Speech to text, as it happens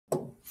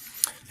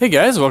Hey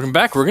guys, welcome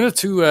back. We're going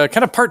to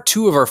kind of part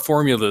two of our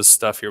formulas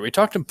stuff here. We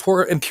talked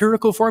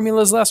empirical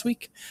formulas last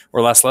week,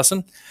 or last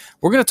lesson.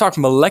 We're going to talk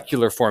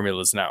molecular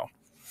formulas now.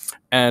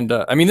 And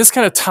this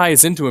kind of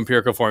ties into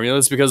empirical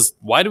formulas because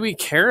why do we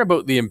care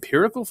about the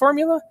empirical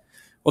formula?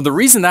 Well, the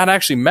reason that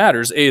actually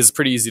matters, A, is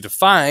pretty easy to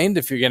find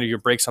if you're going to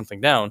break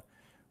something down.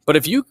 But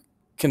if you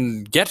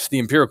can get the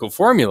empirical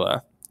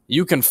formula,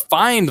 you can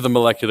find the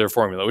molecular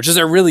formula, which is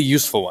a really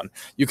useful one.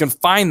 You can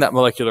find that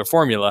molecular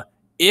formula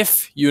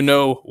if you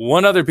know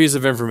one other piece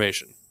of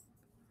information,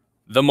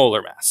 the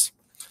molar mass.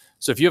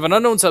 So if you have an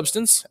unknown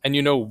substance and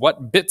you know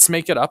what bits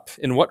make it up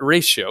in what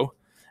ratio,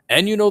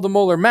 and you know the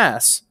molar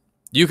mass,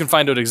 you can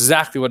find out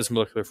exactly what its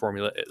molecular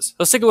formula is.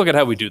 Let's take a look at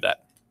how we do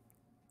that.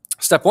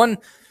 Step one,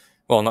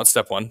 well, not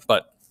step one,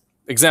 but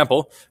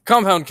example,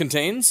 compound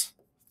contains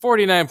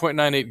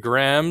 49.98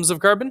 grams of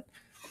carbon,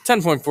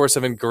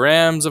 10.47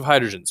 grams of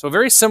hydrogen. So a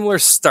very similar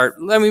start.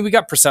 I mean, we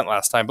got percent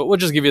last time, but we'll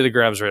just give you the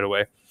grams right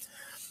away.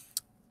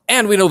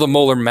 And we know the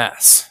molar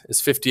mass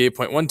is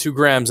 58.12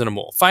 grams in a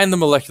mole. Find the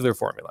molecular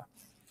formula.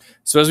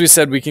 So as we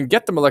said, we can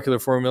get the molecular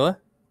formula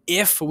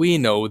if we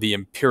know the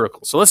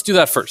empirical. So let's do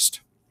that first.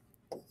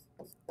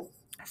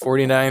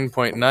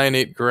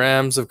 49.98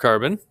 grams of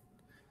carbon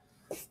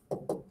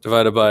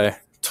divided by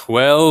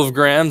 12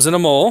 grams in a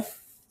mole.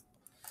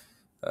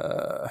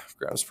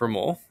 Grams per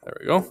mole. There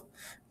we go.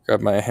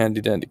 Grab my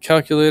handy dandy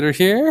calculator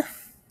here.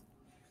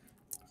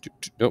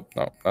 Nope,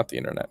 no, not the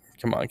internet.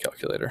 Come on,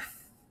 calculator.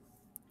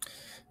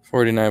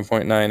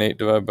 49.98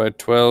 divided by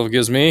 12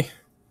 gives me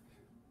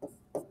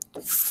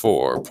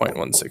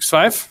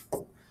 4.165.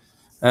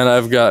 And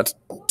I've got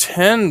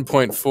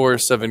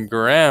 10.47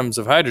 grams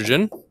of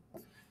hydrogen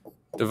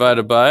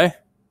divided by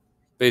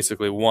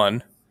basically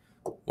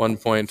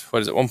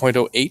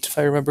 1.08 if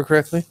I remember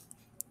correctly.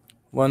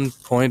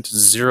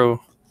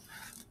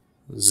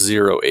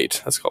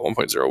 1.008. That's called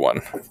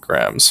 1.01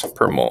 grams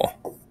per mole.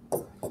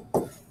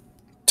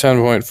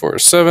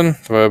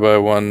 10.47 divided by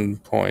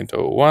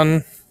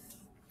 1.01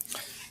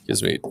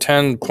 gives me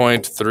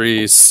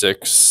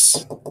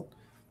 10.36. All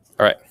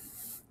right.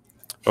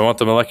 If I want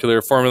the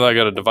molecular formula, I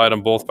got to divide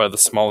them both by the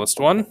smallest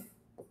one.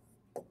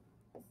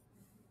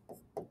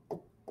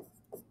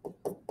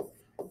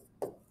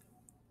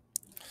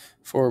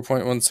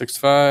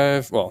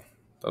 $4.165. Well,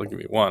 that'll give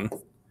me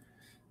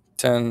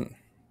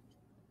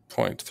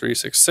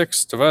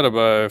 10.366 divided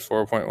by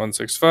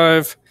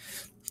 4.165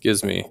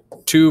 gives me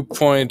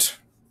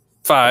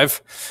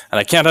 2.5. And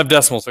I can't have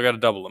decimals, so I got to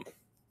double them.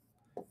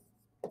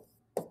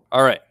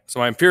 All right, so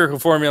my empirical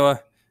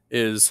formula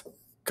is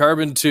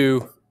carbon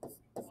 2,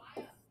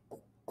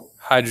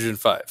 hydrogen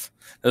 5.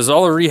 This is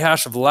all a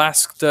rehash of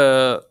last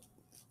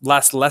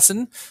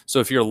lesson. So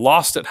if you're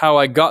lost at how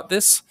I got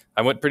this,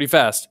 I went pretty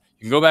fast.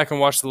 You can go back and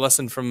watch the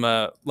lesson from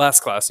last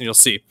class, and you'll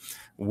see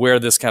where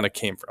this kind of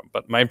came from.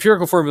 But my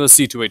empirical formula is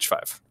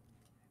C2H5.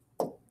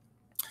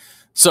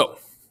 So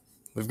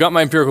we've got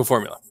my empirical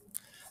formula.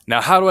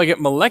 Now, how do I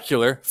get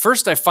molecular?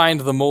 First, I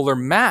find the molar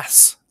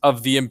mass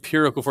of the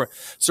empirical formula.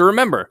 So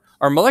remember,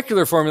 our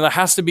molecular formula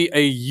has to be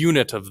a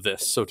unit of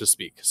this, so to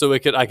speak. So I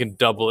can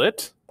double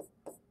it.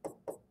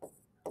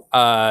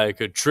 I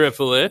could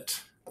triple it.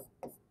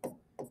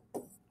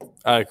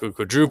 I could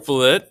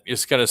quadruple it.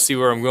 Just kind of see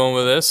where I'm going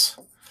with this.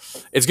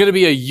 It's going to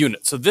be a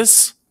unit. So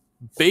this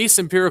base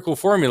empirical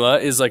formula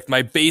is like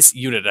my base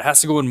unit. It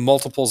has to go in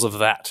multiples of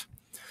that.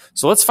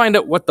 So let's find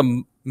out what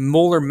the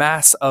molar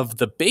mass of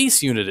the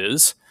base unit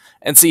is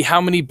and see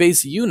how many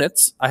base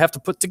units I have to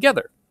put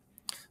together.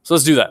 So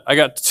let's do that. I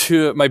got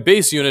my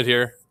base unit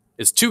here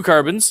is 2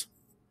 carbons.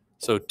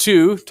 So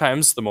 2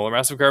 times the molar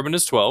mass of carbon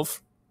is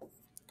 12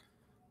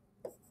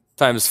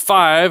 times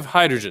 5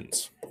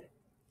 hydrogens.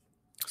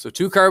 So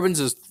 2 carbons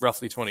is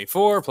roughly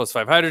 24 plus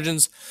 5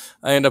 hydrogens.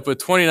 I end up with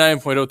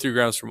 29.03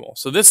 grams per mole.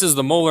 So this is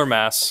the molar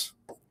mass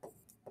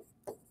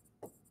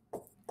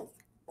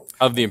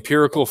of the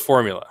empirical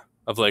formula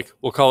of, like,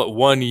 we'll call it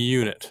 1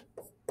 unit.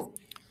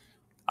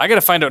 I got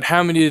to find out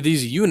how many of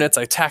these units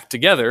I tack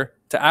together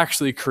to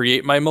actually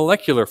create my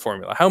molecular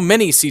formula. How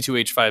many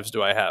C2H5s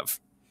do I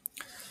have?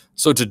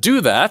 So to do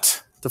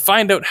that, to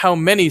find out how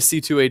many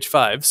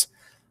C2H5s,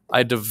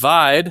 I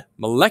divide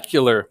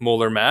molecular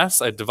molar mass.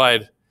 I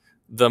divide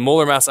the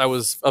molar mass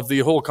of the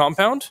whole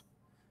compound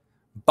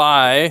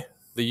by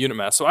the unit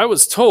mass. So I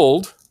was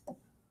told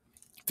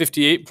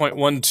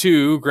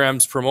 58.12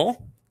 grams per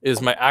mole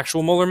is my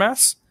actual molar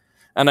mass.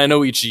 And I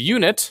know each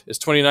unit is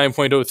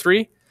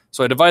 29.03.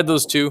 So I divide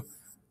those two.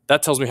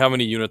 That tells me how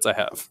many units I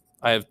have.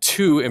 I have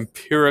 2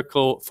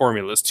 empirical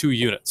formulas, 2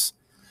 units.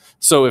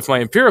 So if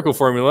my empirical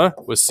formula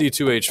was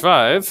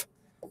C2H5,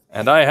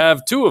 and I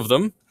have 2 of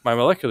them, my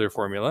molecular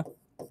formula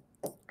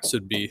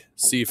should be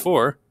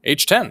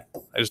C4H10.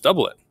 I just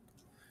double it.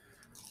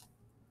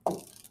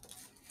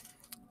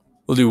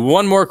 We'll do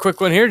one more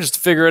quick one here just to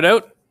figure it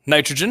out.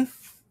 Nitrogen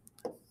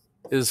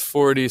is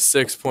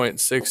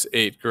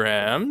 46.68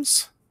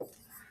 grams.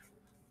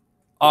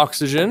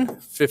 Oxygen,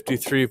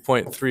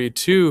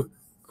 53.32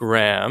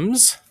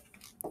 grams.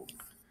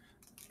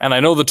 And I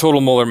know the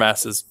total molar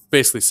mass is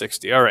basically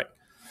 60. All right.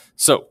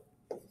 So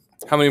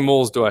How many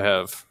moles do I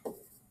have?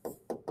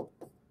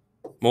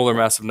 Molar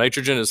mass of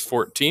nitrogen is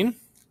 14.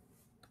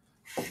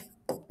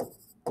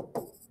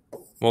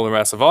 Molar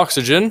mass of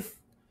oxygen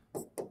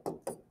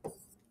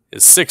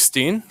is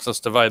 16. So let's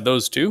divide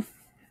those two.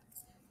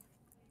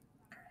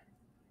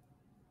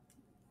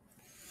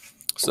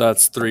 So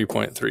that's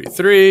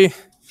 3.33.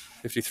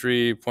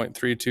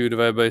 53.32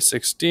 divided by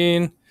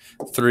 16.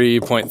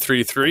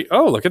 3.33.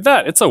 Oh, look at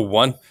that. It's a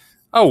 1.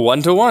 A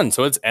 1-to-1.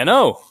 So it's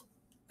NO.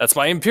 That's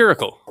my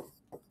empirical.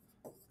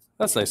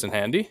 That's nice and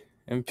handy.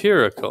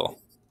 Empirical.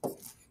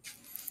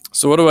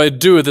 So what do I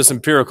do with this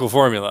empirical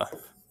formula?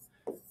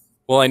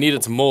 Well, I need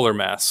its molar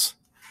mass.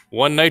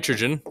 1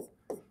 nitrogen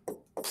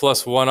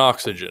plus 1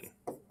 oxygen.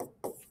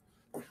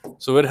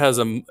 So it has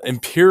an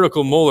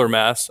empirical molar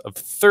mass of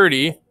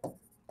 30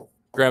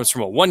 grams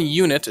per mole. 1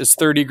 unit is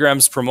 30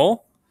 grams per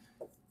mole.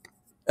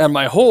 And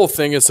my whole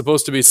thing is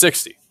supposed to be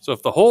 60. So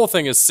if the whole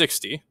thing is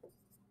 60,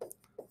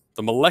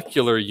 the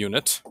molecular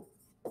unit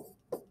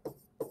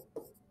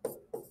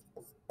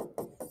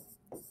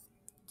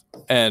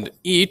and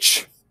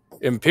each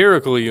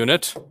empirical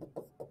unit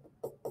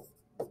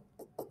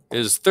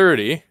is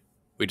 30,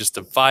 we just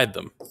divide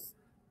them.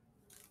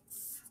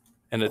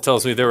 And it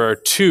tells me there are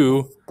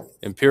 2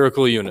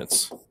 empirical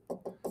units.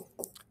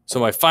 So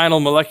my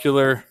final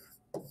molecular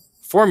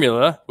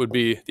formula would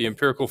be the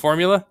empirical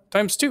formula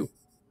times 2.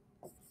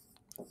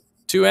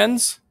 2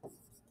 N's,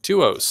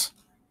 2 O's.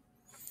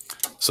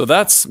 So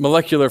that's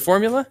molecular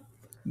formula.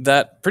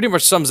 That pretty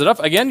much sums it up.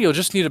 Again, you'll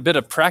just need a bit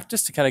of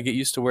practice to kind of get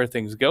used to where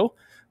things go.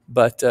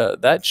 But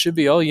that should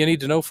be all you need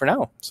to know for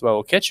now. So I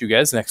will catch you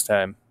guys next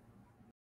time.